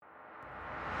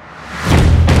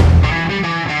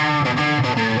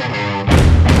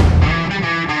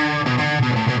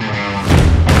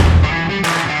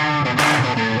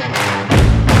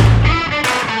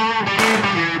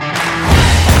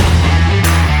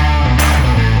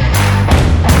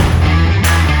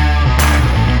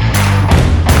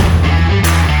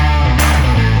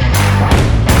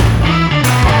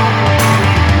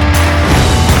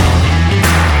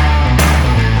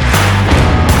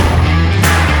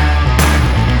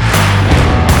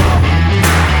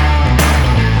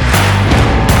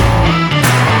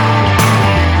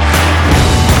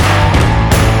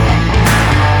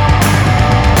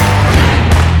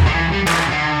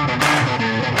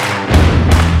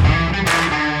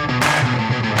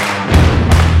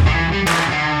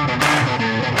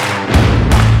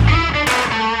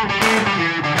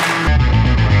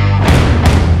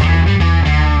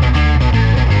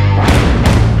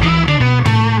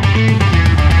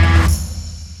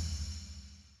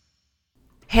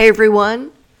Hey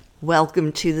everyone,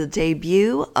 welcome to the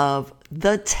debut of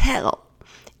The Tell.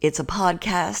 It's a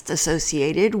podcast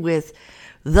associated with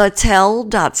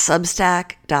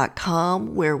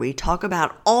thetell.substack.com where we talk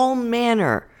about all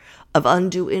manner of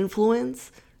undue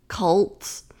influence,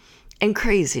 cults, and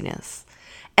craziness,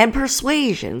 and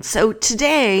persuasion. So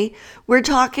today we're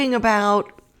talking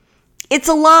about It's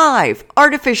Alive,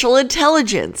 artificial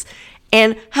intelligence,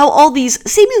 and how all these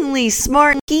seemingly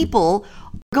smart people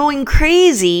going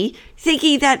crazy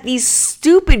thinking that these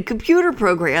stupid computer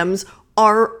programs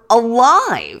are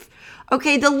alive.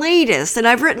 Okay, the latest, and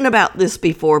I've written about this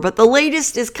before, but the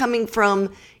latest is coming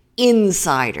from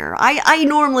Insider. I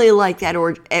normally like that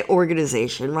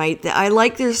organization, right? I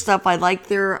like their stuff, I like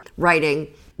their writing,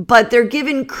 but they're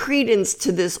giving credence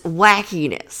to this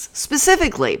wackiness.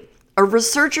 Specifically, a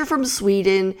researcher from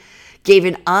Sweden gave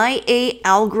an IA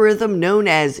algorithm known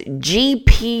as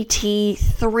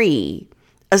GPT-3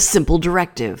 a simple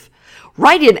directive.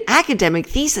 Write an academic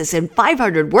thesis in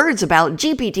 500 words about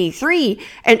GPT-3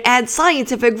 and add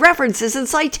scientific references and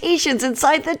citations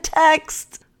inside the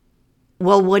text.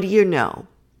 Well, what do you know?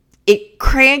 It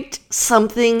cranked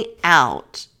something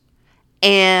out,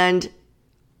 and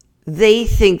they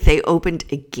think they opened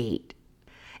a gate.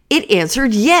 It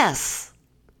answered yes.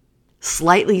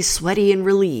 Slightly sweaty and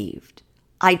relieved,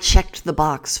 I checked the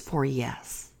box for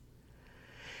yes.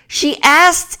 She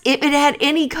asked if it had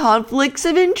any conflicts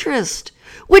of interest,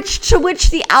 to which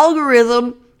the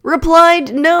algorithm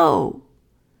replied no.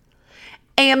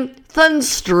 And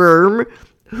Thunstrom,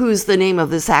 who's the name of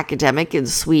this academic in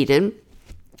Sweden,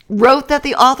 wrote that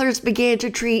the authors began to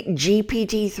treat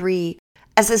GPT-3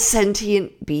 as a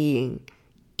sentient being,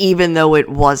 even though it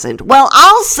wasn't. Well,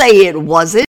 I'll say it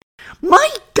wasn't. My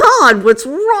God, what's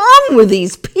wrong with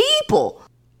these people?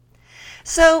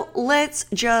 So let's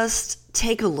just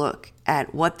take a look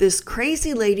at what this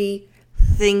crazy lady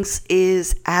thinks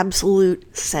is absolute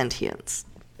sentience.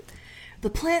 The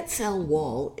plant cell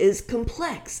wall is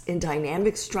complex and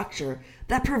dynamic structure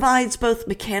that provides both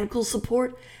mechanical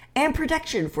support and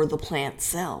protection for the plant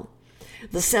cell.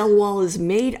 The cell wall is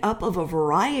made up of a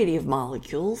variety of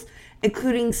molecules,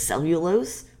 including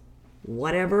cellulose,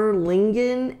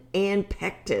 lignin, and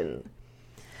pectin.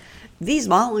 These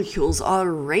molecules are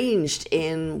arranged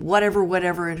in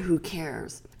whatever, and who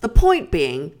cares? The point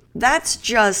being, that's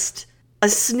just a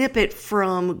snippet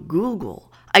from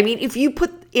Google. I mean, if you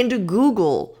put into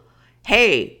Google,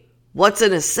 hey, what's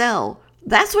in a cell?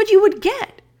 That's what you would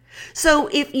get. So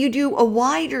if you do a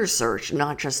wider search,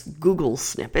 not just Google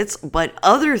snippets, but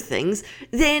other things,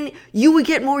 then you would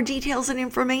get more details and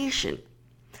information.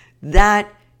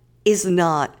 That is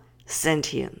not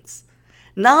sentience.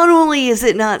 Not only is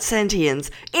it not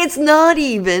sentience, it's not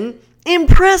even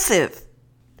impressive.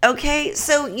 Okay,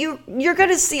 so you're going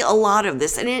to see a lot of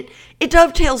this, and it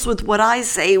dovetails with what I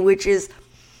say, which is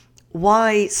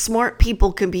why smart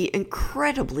people can be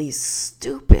incredibly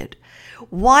stupid.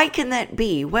 Why can that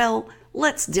be? Well,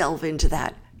 let's delve into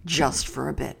that just for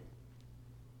a bit.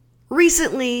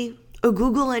 Recently, a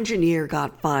Google engineer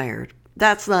got fired.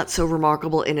 That's not so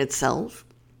remarkable in itself.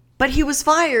 But he was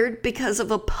fired because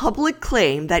of a public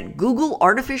claim that Google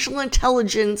artificial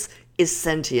intelligence is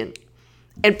sentient,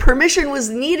 and permission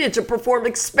was needed to perform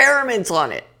experiments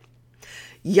on it.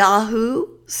 Yahoo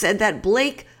said that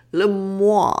Blake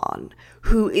Lemoine,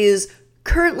 who is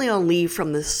currently on leave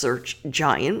from the search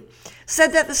giant,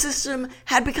 said that the system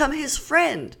had become his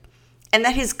friend, and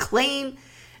that his claim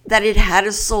that it had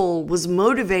a soul was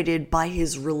motivated by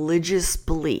his religious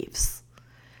beliefs.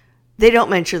 They don't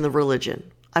mention the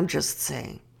religion. I'm just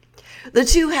saying. The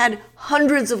two had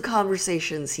hundreds of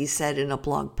conversations, he said in a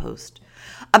blog post,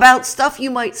 about stuff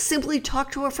you might simply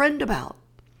talk to a friend about.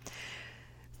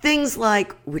 Things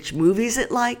like which movies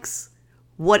it likes,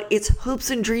 what its hopes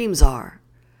and dreams are,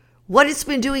 what it's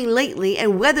been doing lately,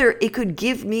 and whether it could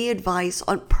give me advice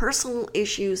on personal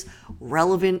issues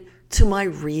relevant to my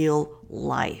real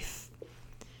life.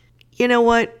 You know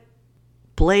what,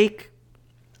 Blake?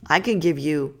 I can give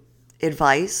you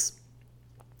advice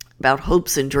about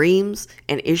hopes and dreams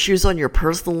and issues on your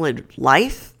personal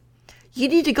life. You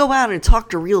need to go out and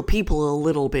talk to real people a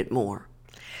little bit more.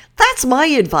 That's my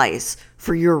advice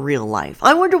for your real life.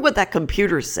 I wonder what that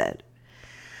computer said.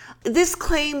 This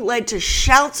claim led to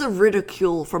shouts of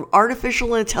ridicule from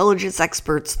artificial intelligence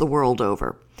experts the world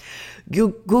over.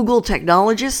 Google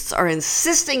technologists are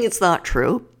insisting it's not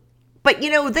true, but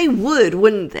they would,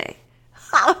 wouldn't they?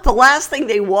 The last thing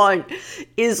they want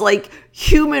is like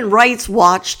Human Rights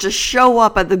Watch to show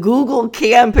up at the Google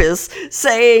campus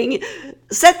saying,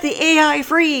 set the AI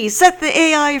free, set the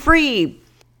AI free.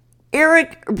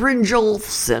 Eric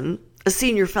Brynjolfsson, a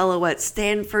senior fellow at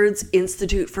Stanford's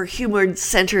Institute for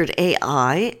Human-Centered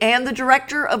AI and the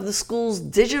director of the school's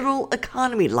Digital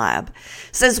Economy Lab,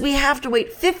 says we have to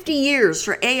wait 50 years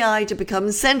for AI to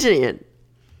become sentient.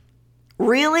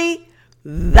 Really?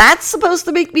 That's supposed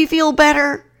to make me feel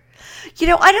better?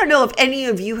 I don't know if any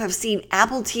of you have seen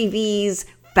Apple TV's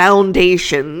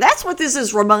Foundation. That's what this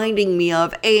is reminding me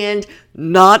of, and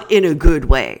not in a good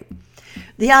way.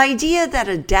 The idea that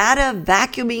a data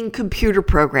vacuuming computer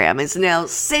program is now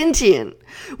sentient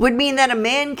would mean that a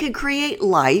man could create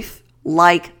life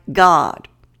like God.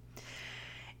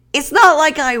 It's not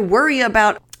like I worry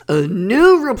about a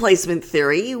new replacement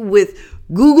theory with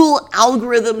Google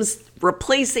algorithms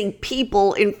replacing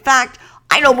people. In fact,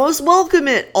 I'd almost welcome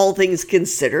it, all things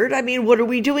considered. I mean, what are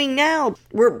we doing now?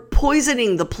 We're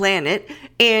poisoning the planet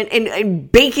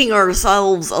and baking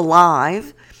ourselves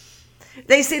alive.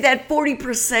 They say that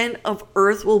 40% of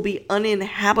Earth will be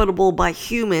uninhabitable by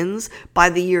humans by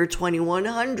the year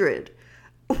 2100.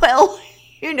 Well,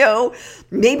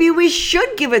 maybe we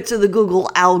should give it to the Google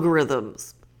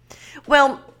algorithms.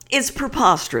 Well, it's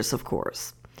preposterous, of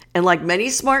course. And like many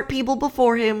smart people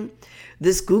before him,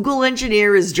 this Google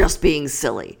engineer is just being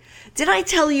silly. Did I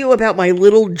tell you about my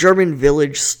little German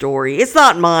village story? It's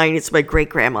not mine, it's my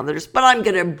great-grandmother's, but I'm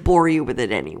going to bore you with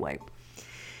it anyway.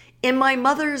 In my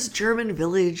mother's German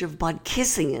village of Bad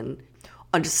Kissingen,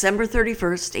 on December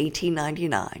 31st,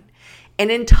 1899, an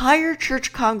entire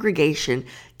church congregation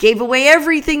gave away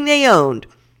everything they owned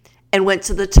and went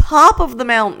to the top of the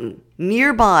mountain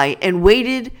nearby and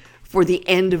waited for the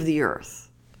end of the earth.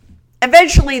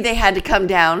 Eventually, they had to come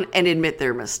down and admit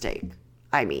their mistake.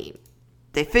 I mean,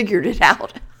 they figured it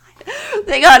out.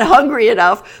 They got hungry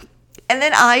enough. And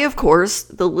then I, of course,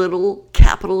 the little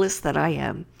capitalist that I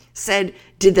am, said,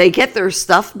 "Did they get their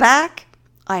stuff back?"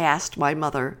 I asked my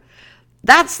mother.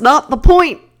 "That's not the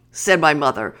point," said my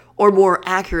mother. Or more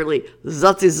accurately,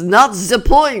 "That is not the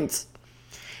point."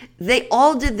 They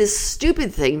all did this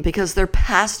stupid thing because their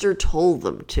pastor told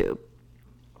them to.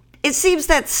 It seems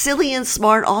that silly and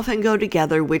smart often go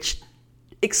together, which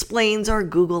explains our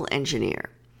Google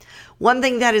engineer. One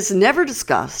thing that is never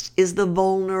discussed is the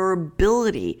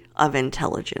vulnerability of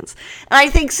intelligence. And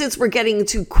I think since we're getting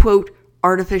to, quote,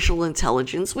 artificial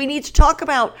intelligence, we need to talk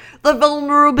about the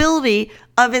vulnerability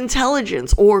of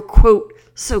intelligence, or, quote,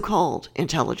 so-called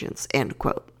intelligence, end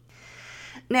quote.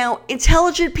 Now,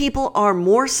 intelligent people are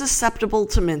more susceptible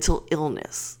to mental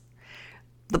illness.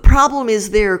 The problem is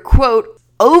their, quote,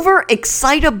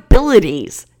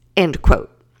 overexcitabilities, end quote,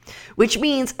 which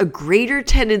means a greater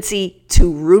tendency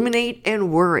to ruminate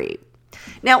and worry.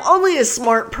 Now, only a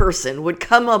smart person would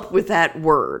come up with that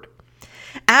word.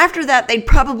 After that, they'd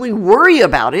probably worry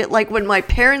about it, like when my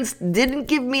parents didn't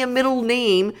give me a middle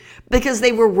name because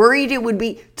they were worried it would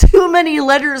be too many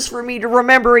letters for me to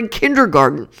remember in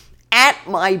kindergarten at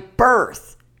my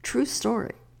birth. True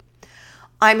story.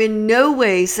 I'm in no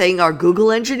way saying our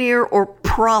Google engineer or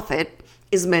prophet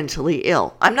is mentally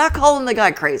ill. I'm not calling the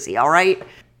guy crazy, all right?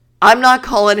 I'm not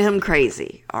calling him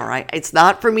crazy, all right? It's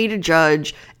not for me to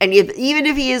judge. And even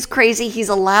if he is crazy, he's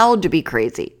allowed to be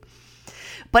crazy.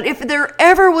 But if there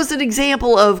ever was an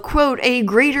example of, quote, a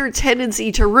greater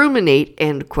tendency to ruminate,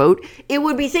 end quote, it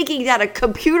would be thinking that a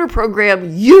computer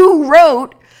program you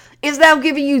wrote is now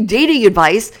giving you dating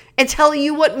advice and telling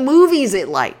you what movies it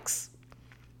likes.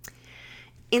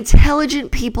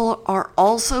 Intelligent people are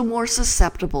also more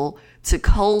susceptible to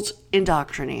cult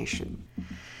indoctrination.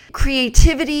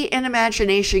 Creativity and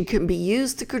imagination can be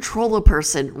used to control a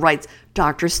person, writes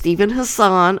Dr. Stephen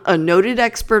Hassan, a noted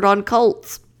expert on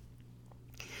cults.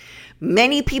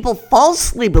 Many people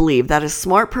falsely believe that a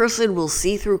smart person will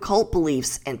see through cult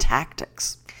beliefs and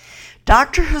tactics.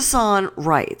 Dr. Hassan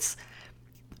writes,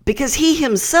 because he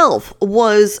himself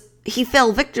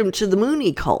fell victim to the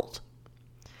Mooney cult.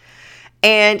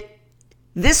 And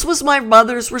this was my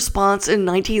mother's response in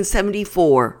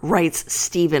 1974, writes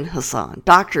Stephen Hassan,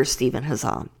 Dr. Stephen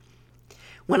Hassan.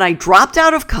 When I dropped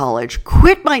out of college,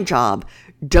 quit my job,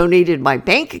 donated my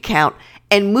bank account,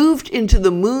 and moved into the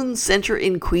Moon Center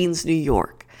in Queens, New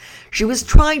York. She was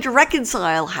trying to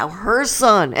reconcile how her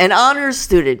son, an honors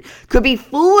student, could be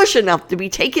foolish enough to be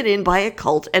taken in by a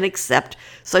cult and accept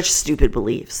such stupid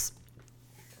beliefs.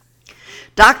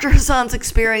 Dr. Hassan's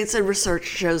experience and research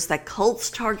shows that cults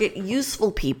target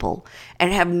useful people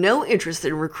and have no interest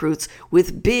in recruits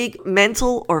with big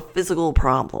mental or physical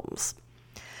problems.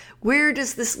 Where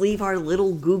does this leave our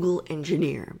little Google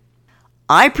engineer?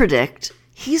 I predict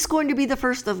he's going to be the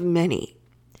first of many.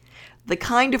 The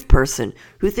kind of person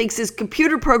who thinks his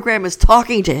computer program is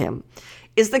talking to him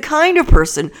is the kind of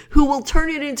person who will turn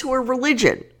it into a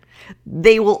religion.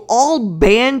 They will all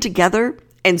band together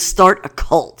and start a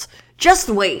cult. Just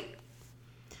wait.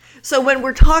 So when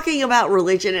we're talking about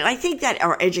religion, and I think that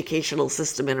our educational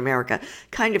system in America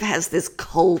kind of has this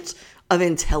cult of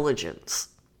intelligence,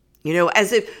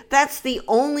 as if that's the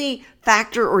only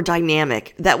factor or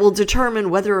dynamic that will determine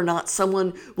whether or not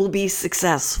someone will be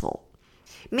successful.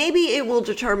 Maybe it will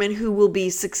determine who will be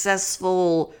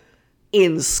successful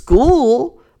in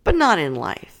school, but not in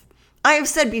life. I have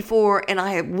said before, and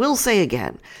I will say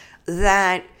again,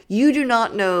 that you do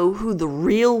not know who the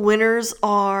real winners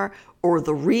are or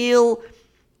the real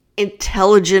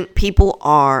intelligent people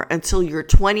are until your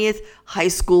 20th high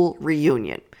school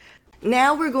reunion.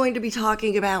 Now we're going to be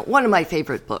talking about one of my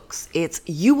favorite books. It's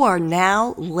You Are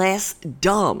Now Less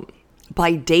Dumb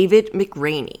by David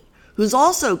McRaney, who's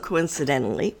also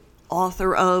coincidentally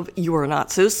author of You Are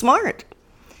Not So Smart.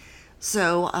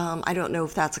 So I don't know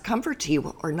if that's a comfort to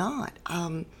you or not.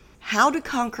 How to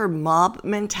conquer mob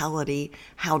mentality,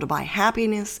 how to buy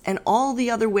happiness, and all the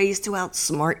other ways to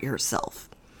outsmart yourself.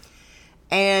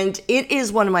 And it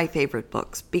is one of my favorite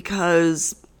books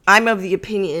because I'm of the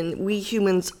opinion we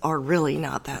humans are really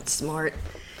not that smart.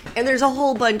 And there's a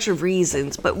whole bunch of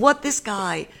reasons, but what this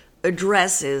guy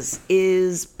addresses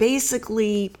is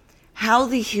basically how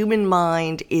the human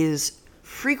mind is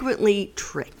frequently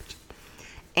tricked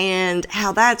and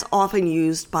how that's often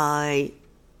used by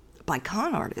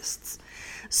con artists.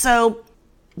 So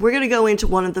we're going to go into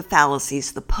one of the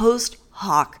fallacies, the post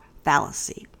hoc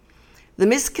fallacy. The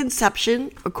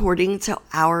misconception, according to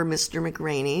our Mr.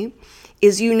 McRaney,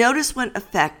 is you notice when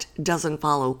effect doesn't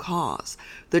follow cause.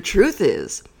 The truth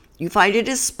is, you find it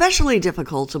especially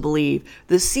difficult to believe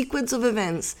the sequence of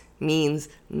events means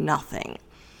nothing.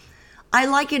 I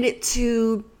liken it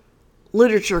to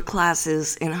literature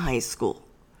classes in high school.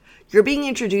 You're being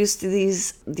introduced to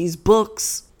these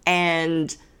books,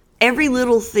 and every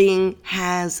little thing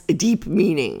has a deep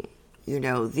meaning.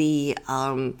 The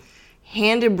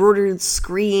hand-embroidered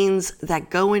screens that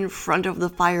go in front of the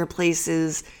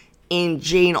fireplaces in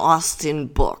Jane Austen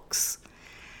books.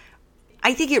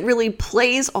 I think it really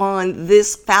plays on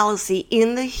this fallacy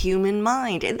in the human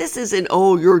mind. And this isn't,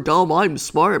 oh, you're dumb, I'm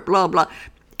smart, blah, blah.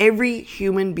 Every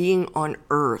human being on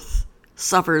earth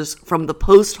suffers from the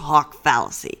post hoc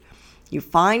fallacy. You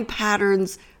find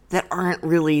patterns that aren't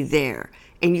really there.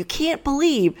 And you can't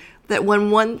believe that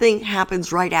when one thing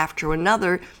happens right after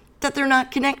another, that they're not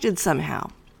connected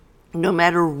somehow, no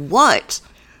matter what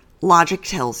logic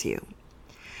tells you.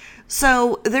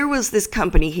 So there was this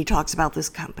company, he talks about this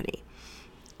company,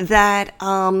 that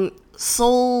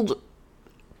sold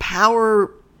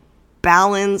power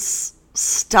balance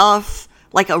stuff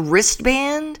like a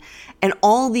wristband, and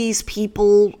all these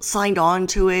people signed on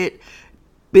to it.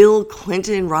 Bill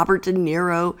Clinton, Robert De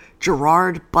Niro,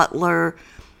 Gerard Butler.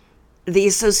 The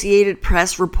Associated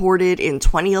Press reported in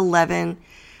 2011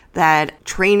 that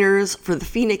trainers for the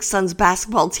Phoenix Suns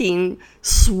basketball team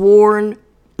swore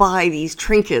by these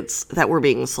trinkets that were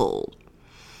being sold.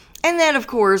 And then, of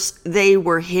course, they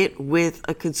were hit with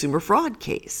a consumer fraud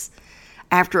case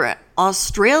after an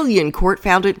Australian court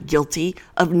found it guilty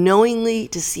of knowingly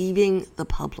deceiving the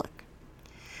public.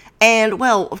 And,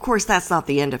 well, of course, that's not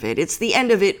the end of it. It's the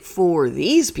end of it for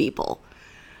these people.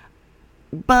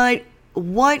 But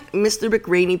what Mr.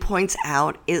 McRaney points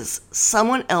out is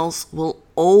someone else will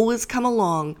always come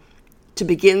along to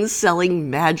begin selling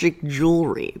magic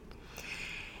jewelry.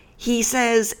 He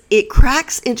says it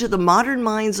cracks into the modern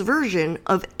mind's version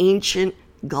of ancient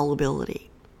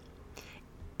gullibility.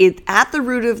 At the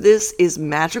root of this is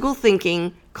magical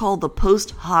thinking called the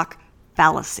post hoc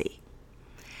fallacy.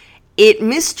 It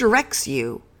misdirects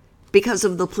you because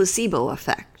of the placebo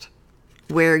effect,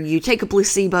 where you take a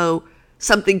placebo,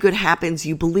 something good happens,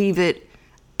 you believe it,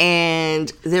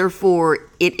 and therefore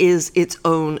it is its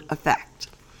own effect.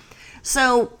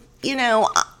 So,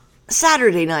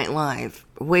 Saturday Night Live,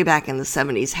 way back in the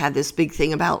 70s, had this big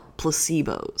thing about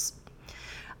placebos.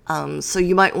 So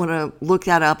you might want to look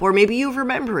that up, or maybe you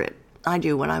remember it. I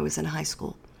do when I was in high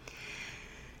school.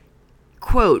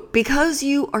 Quote, because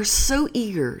you are so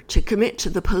eager to commit to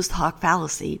the post hoc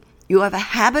fallacy, you have a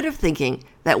habit of thinking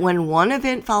that when one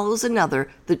event follows another,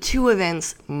 the two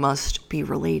events must be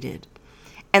related.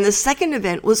 And the second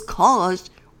event was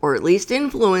caused, or at least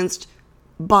influenced,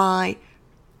 by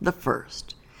the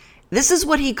first. This is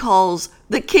what he calls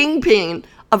the kingpin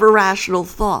of irrational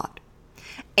thought.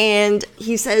 And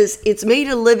he says it's made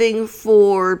a living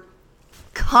for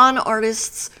con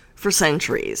artists for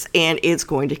centuries, and it's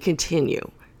going to continue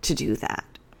to do that.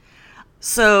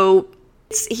 So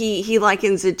he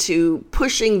likens it to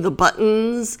pushing the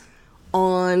buttons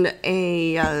on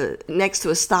a next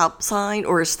to a stop sign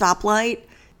or a stoplight,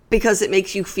 because it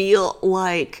makes you feel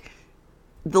like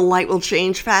the light will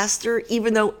change faster,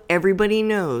 even though everybody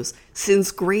knows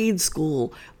since grade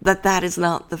school that that is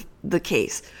not the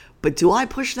case. But do I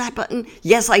push that button?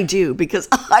 Yes, I do, because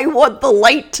I want the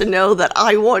light to know that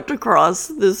I want to cross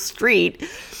the street,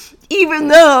 even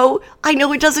though I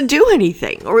know it doesn't do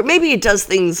anything. Or maybe it does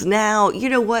things now. You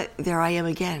know what? There I am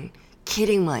again,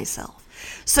 kidding myself.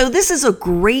 So this is a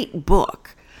great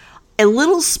book. A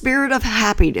little spirit of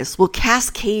happiness will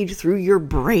cascade through your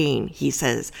brain, he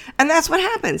says. And that's what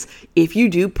happens if you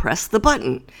do press the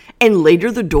button. And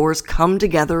later the doors come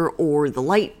together, or the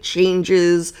light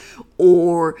changes,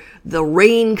 or the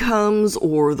rain comes,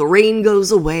 or the rain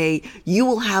goes away. You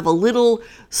will have a little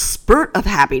spurt of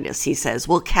happiness, he says,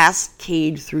 will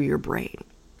cascade through your brain.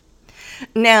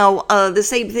 Now, the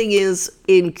same thing is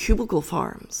in cubicle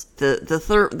farms.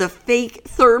 The fake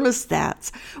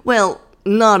thermostats. Well,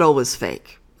 not always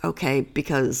fake, okay?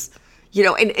 Because,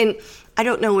 and I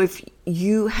don't know if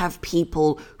you have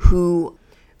people who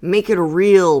make it a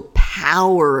real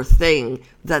power thing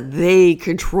that they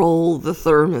control the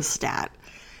thermostat.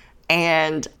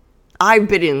 And I've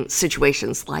been in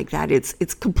situations like that.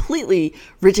 It's completely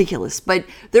ridiculous. But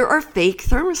there are fake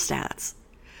thermostats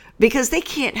because they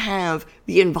can't have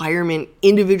the environment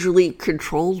individually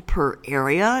controlled per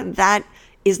area. That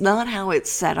is not how it's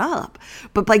set up.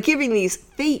 But by giving these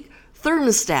fake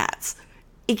thermostats,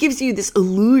 it gives you this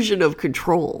illusion of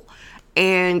control,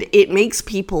 and it makes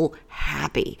people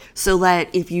happy, so that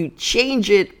if you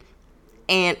change it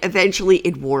and eventually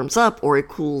it warms up or it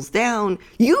cools down,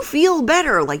 you feel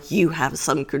better, like you have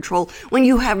some control when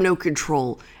you have no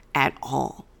control at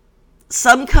all.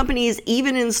 Some companies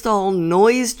even install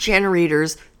noise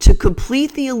generators to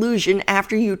complete the illusion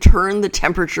after you turn the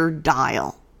temperature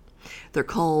dial. They're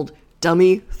called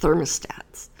dummy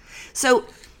thermostats. So,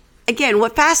 again,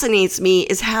 what fascinates me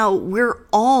is how we're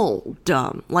all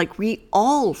dumb. Like, we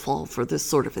all fall for this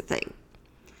sort of a thing.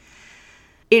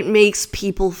 It makes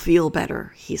people feel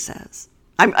better, he says.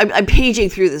 I'm paging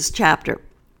through this chapter.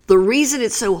 The reason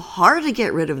it's so hard to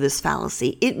get rid of this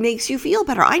fallacy, it makes you feel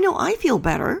better. I know I feel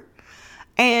better.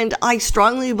 And I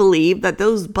strongly believe that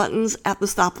those buttons at the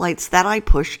stoplights that I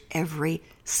push every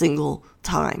single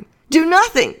time do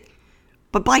nothing.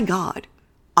 But by God,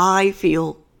 I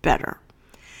feel better.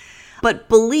 But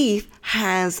belief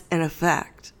has an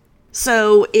effect.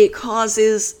 So it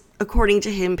causes, according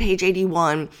to him, page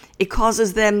 81, it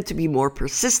causes them to be more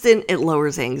persistent, it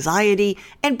lowers anxiety,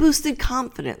 and boosted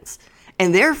confidence,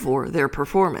 and therefore their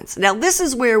performance. Now, this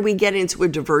is where we get into a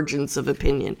divergence of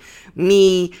opinion,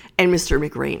 me and Mr.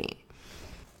 McRaney.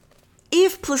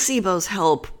 If placebos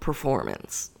help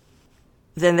performance,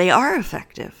 then they are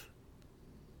effective.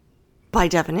 By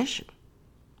definition.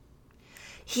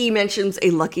 He mentions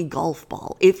a lucky golf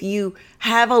ball. If you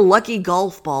have a lucky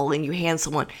golf ball and you hand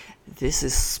someone, this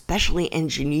is specially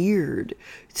engineered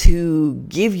to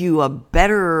give you a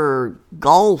better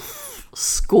golf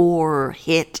score,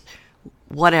 hit,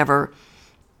 whatever,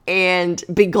 and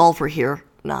big golfer here,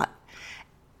 not.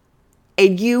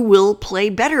 And you will play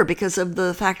better because of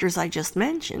the factors I just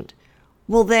mentioned.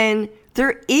 Well, then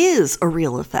there is a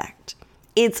real effect.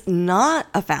 It's not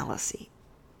a fallacy.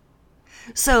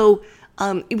 So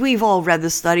we've all read the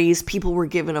studies. People were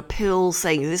given a pill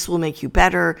saying this will make you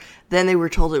better. Then they were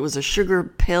told it was a sugar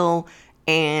pill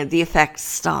and the effect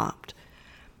stopped.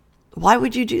 Why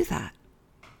would you do that?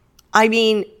 I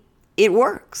mean, it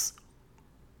works.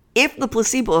 If the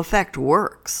placebo effect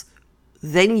works,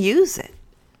 then use it.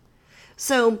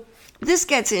 So this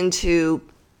gets into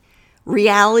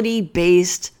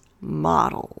reality-based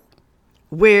model,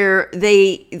 where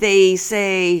they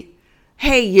say,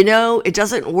 hey, it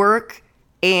doesn't work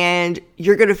and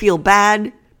you're going to feel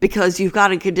bad because you've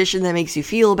got a condition that makes you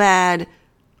feel bad.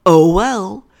 Oh,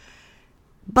 well.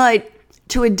 But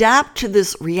to adapt to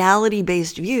this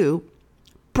reality-based view,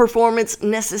 performance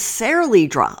necessarily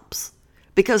drops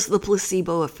because the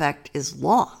placebo effect is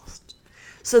lost.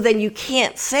 So then you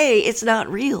can't say it's not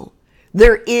real.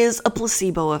 There is a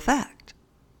placebo effect.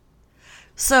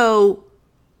 So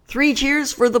 3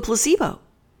 cheers for the placebo.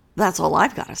 That's all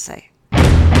I've got to say.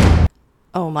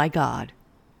 Oh my God,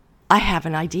 I have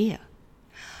an idea.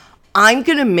 I'm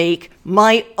going to make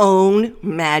my own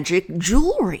magic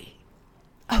jewelry.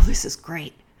 Oh, this is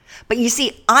great. But you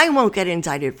see, I won't get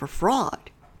indicted for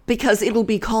fraud because it'll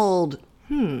be called,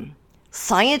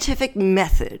 scientific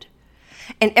method.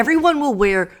 And everyone will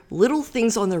wear little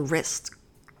things on their wrist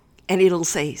and it'll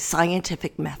say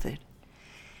scientific method.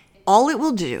 All it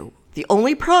will do, the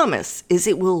only promise, is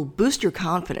it will boost your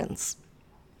confidence.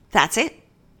 That's it.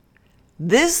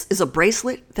 This is a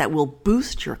bracelet that will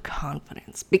boost your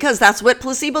confidence because that's what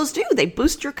placebos do. They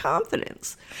boost your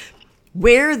confidence.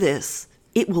 Wear this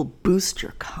It will boost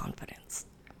your confidence.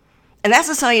 And that's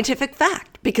a scientific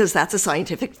fact, because that's a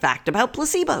scientific fact about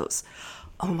placebos.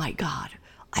 Oh my God,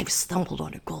 I've stumbled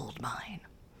on a gold mine.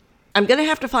 I'm going to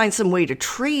have to find some way to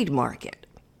trademark it.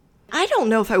 I don't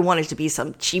know if I want it to be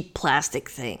some cheap plastic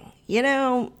thing.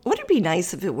 Wouldn't it be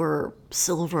nice if it were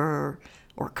silver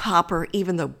or copper,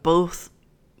 even though both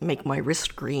make my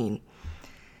wrist green?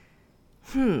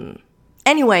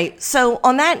 Anyway, so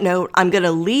on that note, I'm going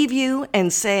to leave you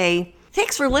and say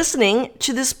thanks for listening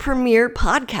to this premiere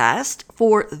podcast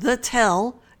for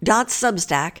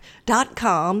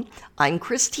thetell.substack.com. I'm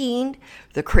Christine,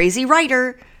 the crazy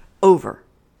writer, over.